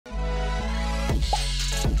Good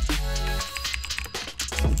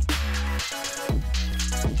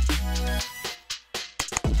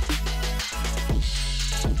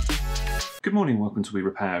morning, welcome to We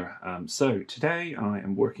Repair. So today I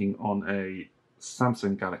am working on a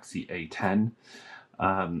Samsung Galaxy A10.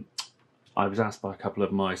 I was asked by a couple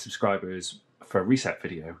of my subscribers for a reset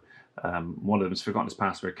video. One of them has forgotten his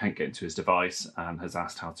password, can't get into his device, and has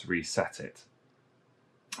asked how to reset it.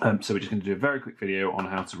 So we're just going to do a very quick video on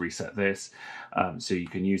how to reset this. So you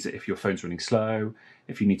can use it if your phone's running slow,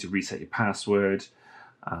 if you need to reset your password,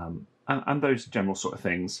 and those general sort of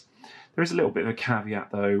things. There is a little bit of a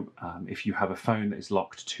caveat though. If you have a phone that is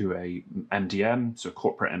locked to a MDM, so a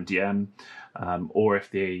corporate MDM, or if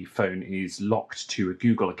the phone is locked to a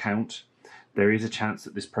Google account, there is a chance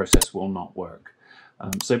that this process will not work.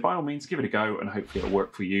 So by all means, give it a go and hopefully it'll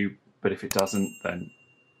work for you. But if it doesn't, then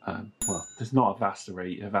well, there's not a vast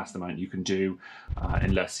amount you can do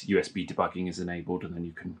unless USB debugging is enabled, and then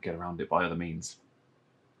you can get around it by other means.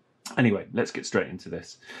 Anyway, let's get straight into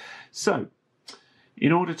this. So,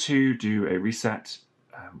 in order to do a reset,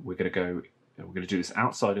 we're going to do this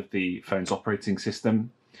outside of the phone's operating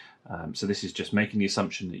system. So this is just making the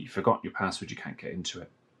assumption that you forgot your password, you can't get into it.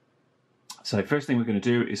 So first thing we're going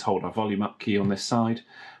to do is hold our volume up key on this side,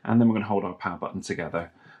 and then we're going to hold our power button together.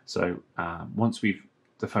 So once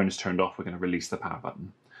the phone is turned off, we're going to release the power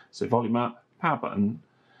button. So volume up, power button,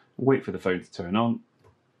 wait for the phone to turn on,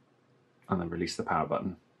 and then release the power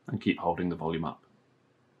button, and keep holding the volume up.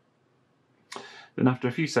 Then after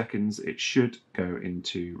a few seconds, it should go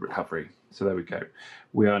into recovery. So there we go.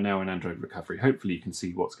 We are now in Android recovery. Hopefully you can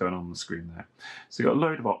see what's going on the screen there. So we've got a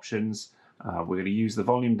load of options. We're going to use the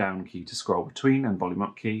volume down key to scroll between and volume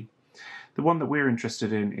up key. The one that we're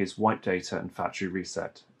interested in is wipe data and factory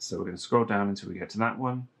reset. So we're going to scroll down until we get to that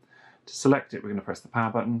one. To select it, we're going to press the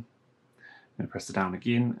power button. I'm going to press the down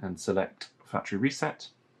again and select factory reset.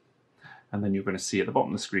 And then you're going to see at the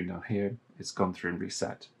bottom of the screen down here, it's gone through and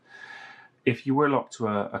reset. If you were locked to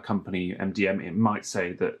a company MDM, it might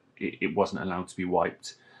say that it wasn't allowed to be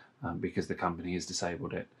wiped because the company has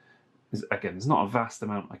disabled it. Again, there's not a vast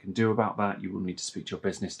amount I can do about that. You will need to speak to your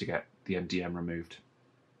business to get the MDM removed.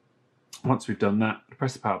 Once we've done that,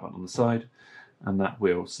 press the power button on the side, and that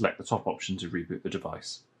will select the top option to reboot the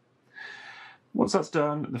device. Once that's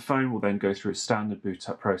done, the phone will then go through its standard boot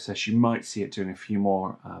up process. You might see it doing a few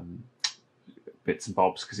more bits and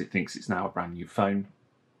bobs because it thinks it's now a brand new phone.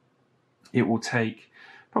 It will take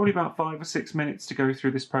probably about 5 or 6 minutes to go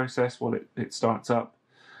through this process while it starts up.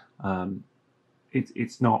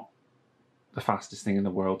 It's not the fastest thing in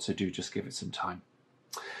the world, so do just give it some time.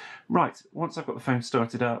 Right, once I've got the phone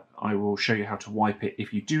started up, I will show you how to wipe it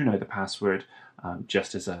if you do know the password,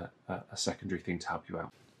 just as a secondary thing to help you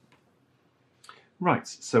out. Right,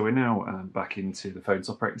 so we're now back into the phone's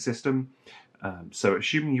operating system. So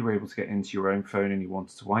assuming you were able to get into your own phone and you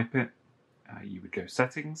wanted to wipe it, you would go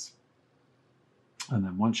Settings. And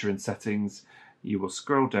then once you're in Settings, you will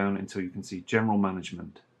scroll down until you can see General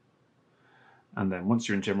Management. And then once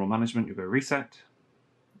you're in General Management, you'll go Reset,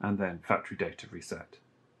 and then Factory Data Reset.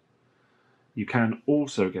 You can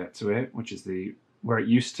also get to it, which is where it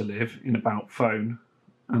used to live, in About Phone,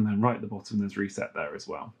 and then right at the bottom there's Reset there as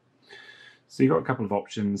well. So you've got a couple of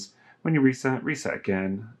options. When you reset, reset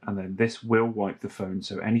again, and then this will wipe the phone,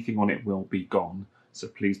 so anything on it will be gone. So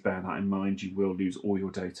please bear that in mind. You will lose all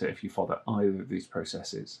your data if you follow either of these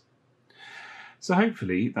processes. So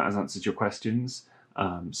hopefully that has answered your questions.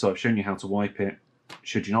 So I've shown you how to wipe it.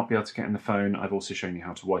 Should you not be able to get in the phone, I've also shown you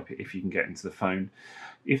how to wipe it if you can get into the phone.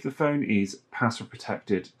 If the phone is password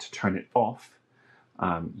protected, to turn it off,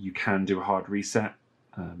 you can do a hard reset.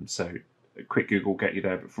 So a quick Google will get you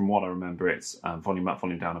there, but from what I remember, it's volume up,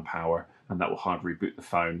 volume down, and power, and that will hard reboot the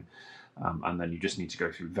phone. And then you just need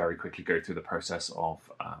to very quickly go through the process of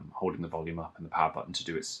holding the volume up and the power button to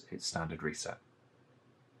do its standard reset.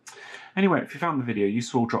 Anyway, if you found the video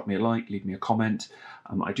useful, drop me a like, leave me a comment.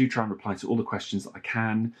 I do try and reply to all the questions that I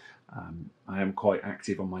can. I am quite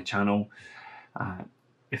active on my channel.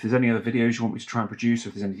 If there's any other videos you want me to try and produce, or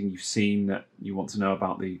if there's anything you've seen that you want to know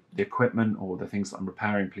about the equipment or the things that I'm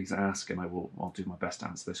repairing, please ask, and I'll do my best to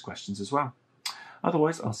answer those questions as well.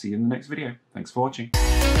 Otherwise, I'll see you in the next video. Thanks for watching.